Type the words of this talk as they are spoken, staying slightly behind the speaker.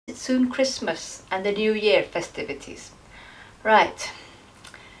soon Christmas and the New Year festivities. Right,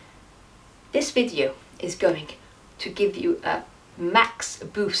 this video is going to give you a max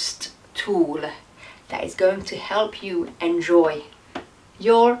boost tool that is going to help you enjoy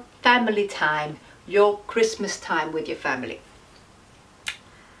your family time, your Christmas time with your family.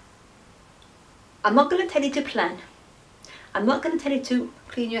 I'm not going to tell you to plan. I'm not going to tell you to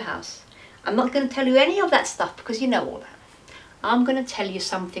clean your house. I'm not going to tell you any of that stuff because you know all that. I'm going to tell you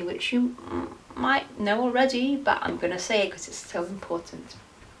something which you might know already, but I'm going to say it because it's so important.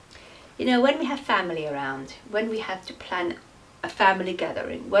 You know, when we have family around, when we have to plan a family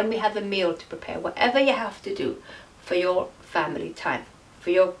gathering, when we have a meal to prepare, whatever you have to do for your family time,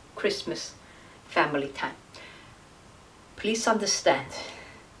 for your Christmas family time, please understand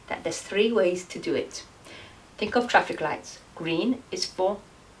that there's 3 ways to do it. Think of traffic lights. Green is for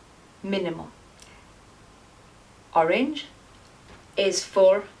minimum. Orange is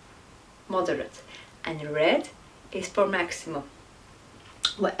for moderate. And red is for maximum.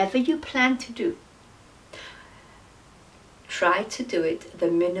 Whatever you plan to do, try to do it the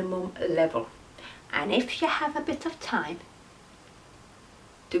minimum level. And if you have a bit of time,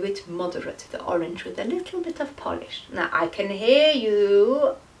 do it moderate, the orange with a little bit of polish. Now I can hear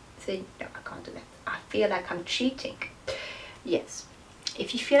you say, no, I can't do that. I feel like I'm cheating. Yes,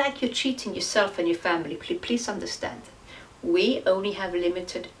 if you feel like you're cheating yourself and your family, please understand, we only have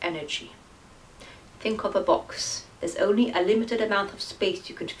limited energy. Think of a box. There's only a limited amount of space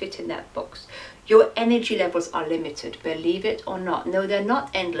you can fit in that box. Your energy levels are limited, believe it or not. No, they're not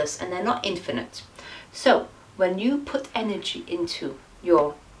endless and they're not infinite. So when you put energy into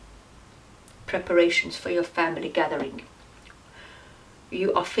your preparations for your family gathering,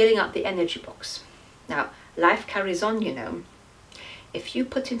 you are filling up the energy box. Now, life carries on, you know. If you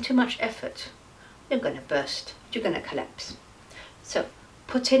put in too much effort, you're going to burst, you're going to collapse. So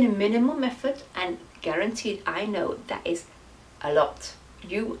put in a minimum effort, and guaranteed, I know that is a lot.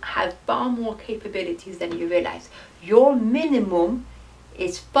 You have far more capabilities than you realize. Your minimum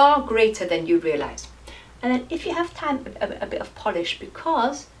is far greater than you realize. And then if you have time, a bit of polish,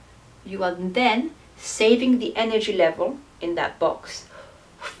 because you are then saving the energy level in that box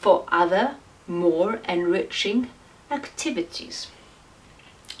for other more enriching activities.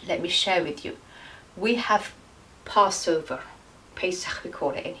 Let me share with you. We have Passover, Pesach we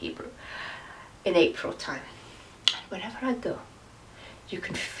call it in Hebrew, in April time. Wherever I go, you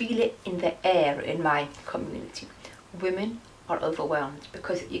can feel it in the air in my community. Women are overwhelmed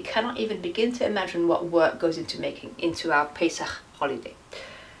because you cannot even begin to imagine what work goes into making into our Pesach holiday.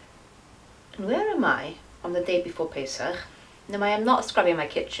 And where am I on the day before Pesach? No, I am not scrubbing my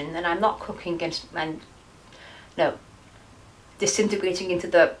kitchen and I'm not cooking no, disintegrating into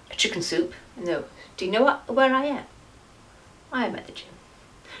the chicken soup. No. Do you know where I am? I am at the gym.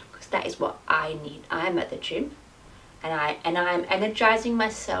 Because that is what I need. I am at the gym and I am energizing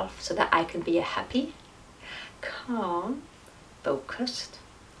myself so that I can be a happy, calm, focused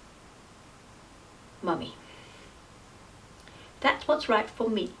mummy. That's what's right for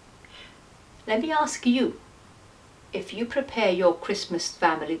me. Let me ask you, if you prepare your Christmas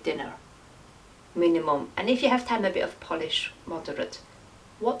family dinner, minimum, and if you have time, a bit of polish, moderate,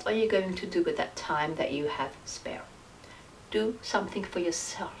 what are you going to do with that time that you have spare? Do something for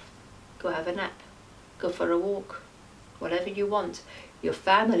yourself. Go have a nap, go for a walk, whatever you want. Your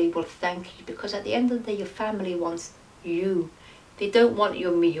family will thank you, because at the end of the day, your family wants you. They don't want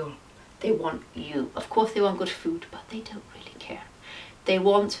your meal, they want you. Of course they want good food, but they don't really care. They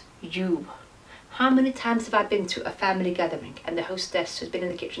want you. How many times have I been to a family gathering and the hostess has been in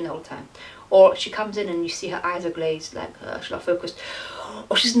the kitchen the whole time? Or she comes in and you see her eyes are glazed, like she's not focused.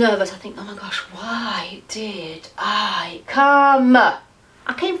 Or she's nervous. I think, oh my gosh, why did I come?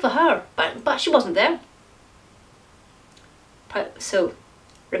 I came for her, but she wasn't there. So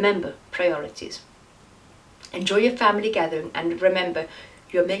remember, priorities. Enjoy your family gathering, and remember,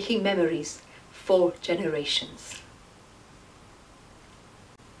 you're making memories for generations.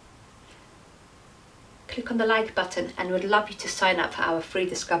 Click on the like button, and we'd love you to sign up for our free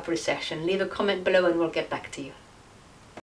discovery session. Leave a comment below and we'll get back to you.